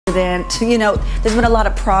You know, there's been a lot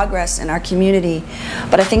of progress in our community,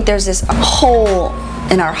 but I think there's this hole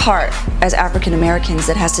in our heart as African Americans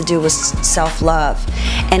that has to do with self-love,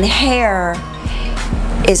 and hair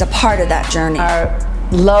is a part of that journey. Our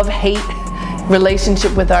love-hate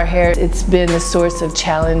relationship with our hair, it's been a source of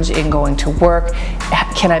challenge in going to work.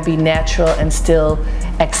 Can I be natural and still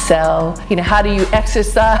excel? You know, how do you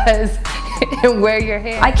exercise and wear your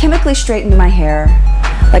hair? I chemically straightened my hair.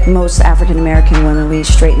 Like most African American women, we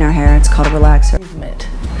straighten our hair. It's called a relaxer. Movement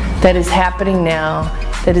that is happening now,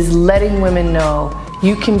 that is letting women know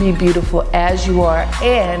you can be beautiful as you are,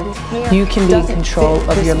 and you can be in control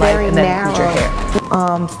of your life, and that includes your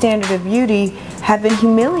hair. Standard of beauty have been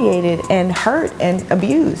humiliated and hurt and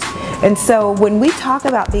abused. And so when we talk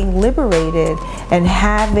about being liberated and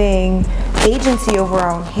having agency over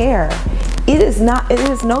our own hair, it is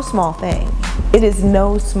no small thing. It is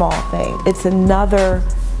no small thing. It's another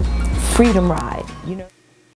freedom ride.